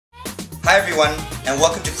Hi everyone, and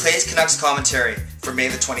welcome to Clay's Canucks commentary for May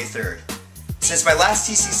the 23rd. Since my last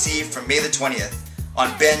CCC from May the 20th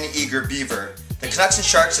on Ben Eager Beaver, the Canucks and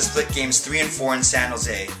Sharks have split games 3 and 4 in San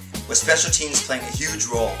Jose, with special teams playing a huge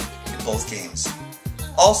role in both games.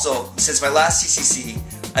 Also, since my last CCC,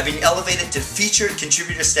 I've been elevated to featured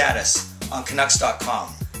contributor status on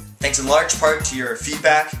Canucks.com, thanks in large part to your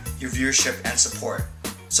feedback, your viewership, and support.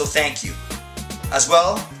 So thank you. As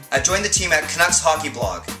well, I joined the team at Canucks Hockey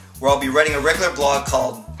Blog, where I'll be writing a regular blog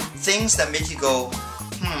called Things That Make You Go,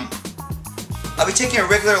 I'll be taking a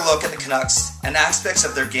regular look at the Canucks and aspects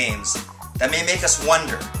of their games that may make us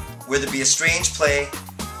wonder, whether it be a strange play,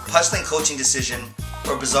 puzzling coaching decision,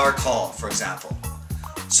 or a bizarre call, for example.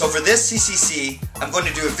 So for this CCC, I'm going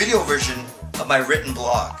to do a video version of my written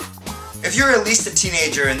blog. If you're at least a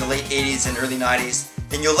teenager in the late 80s and early 90s,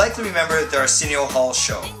 then you'll likely remember the Arsenio Hall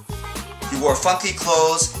show. He wore funky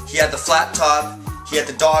clothes, he had the flat top, he had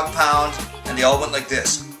the dog pound, and they all went like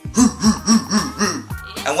this.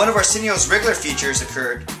 And one of Arsenio's regular features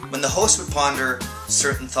occurred when the host would ponder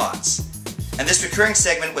certain thoughts. And this recurring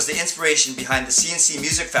segment was the inspiration behind the CNC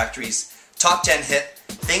Music Factory's top 10 hit,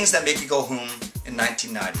 Things That Make You Go Hmmm, in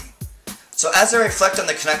 1990. So as I reflect on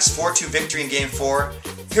the Canucks' 4-2 victory in Game 4,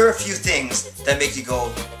 here are a few things that make you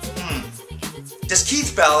go, Does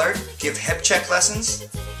Keith Ballard give hip check lessons?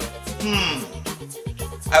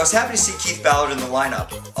 I was happy to see Keith Ballard in the lineup,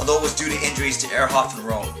 although it was due to injuries to Ehrhoff and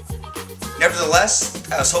Rome. Nevertheless,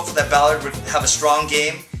 I was hopeful that Ballard would have a strong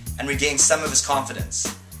game and regain some of his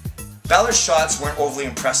confidence. Ballard's shots weren't overly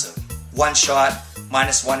impressive. One shot,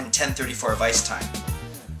 -1 in 10:34 of ice time.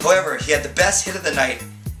 However, he had the best hit of the night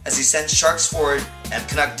as he sent Sharks forward and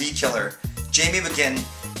Canuck D-killer Jamie McGinn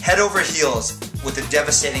head over heels with a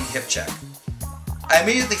devastating hip check. I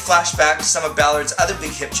immediately flashed back to some of Ballard's other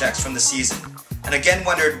big hip checks from the season, and again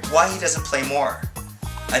wondered why he doesn't play more.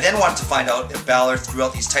 I then wanted to find out if Ballard threw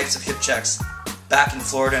out these types of hip checks back in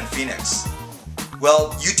Florida and Phoenix.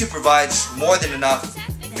 Well, YouTube provides more than enough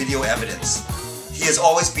video evidence. He has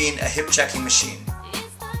always been a hip checking machine.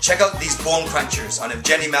 Check out these bone crunchers on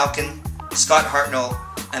Evgeny Malkin, Scott Hartnell,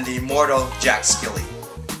 and the immortal Jack Skilly.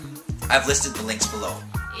 I've listed the links below.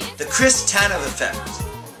 The Chris Tanev effect.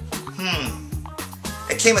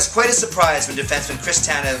 It came as quite a surprise when defenseman Chris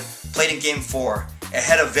Tanev played in Game 4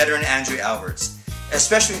 ahead of veteran Andrew Alberts,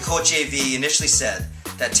 especially when Coach AV initially said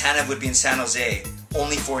that Tanev would be in San Jose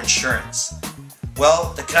only for insurance.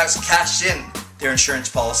 Well, the Canucks cashed in their insurance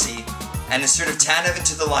policy and inserted Tanev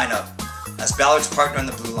into the lineup as Ballard's partner on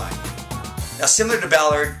the blue line. Now, similar to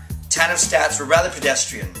Ballard, Tanev's stats were rather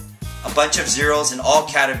pedestrian, a bunch of zeros in all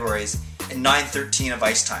categories in 9:13 of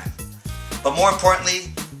ice time. But more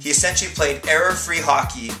importantly, he essentially played error-free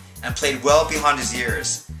hockey and played well beyond his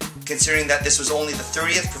years, considering that this was only the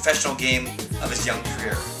 30th professional game of his young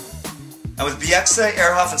career. And with Bieksa,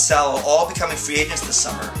 Ehrhoff, and Salo all becoming free agents this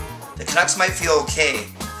summer, the Canucks might feel okay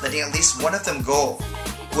letting at least one of them go,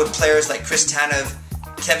 with players like Chris Tanev,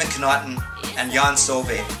 Kevin Connaughton, and Jan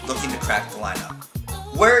Sove looking to crack the lineup.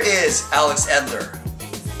 Where is Alex Edler?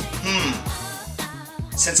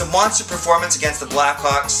 Since a monster performance against the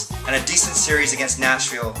Blackhawks and a decent series against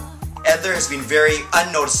Nashville, Edler has been very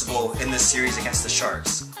unnoticeable in this series against the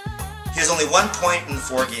Sharks. He has only 1 point in the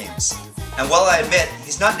 4 games, and while I admit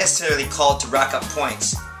he's not necessarily called to rack up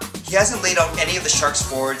points, he hasn't laid out any of the Sharks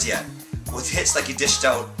forwards yet, with hits like he dished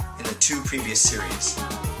out in the 2 previous series.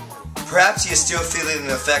 Perhaps he is still feeling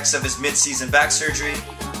the effects of his mid-season back surgery,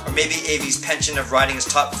 or maybe AV's penchant of riding his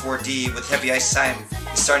top 4D with heavy ice time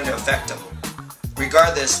is starting to affect him.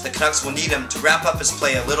 Regardless, the Canucks will need him to ramp up his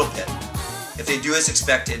play a little bit if they do as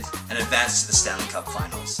expected and advance to the Stanley Cup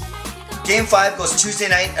Finals. Game 5 goes Tuesday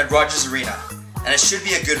night at Rogers Arena, and it should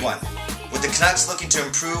be a good one, with the Canucks looking to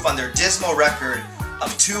improve on their dismal record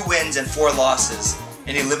of 2 wins and 4 losses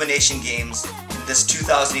in elimination games in this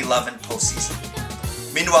 2011 postseason.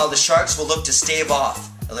 Meanwhile, the Sharks will look to stave off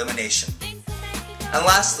elimination. And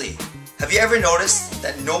lastly, have you ever noticed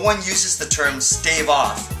that no one uses the term stave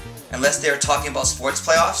off unless they are talking about sports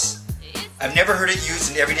playoffs? I've never heard it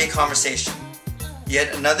used in everyday conversation.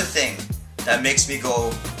 Yet another thing that makes me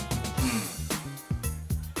go,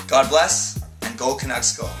 God bless, and go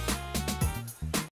Canucks go.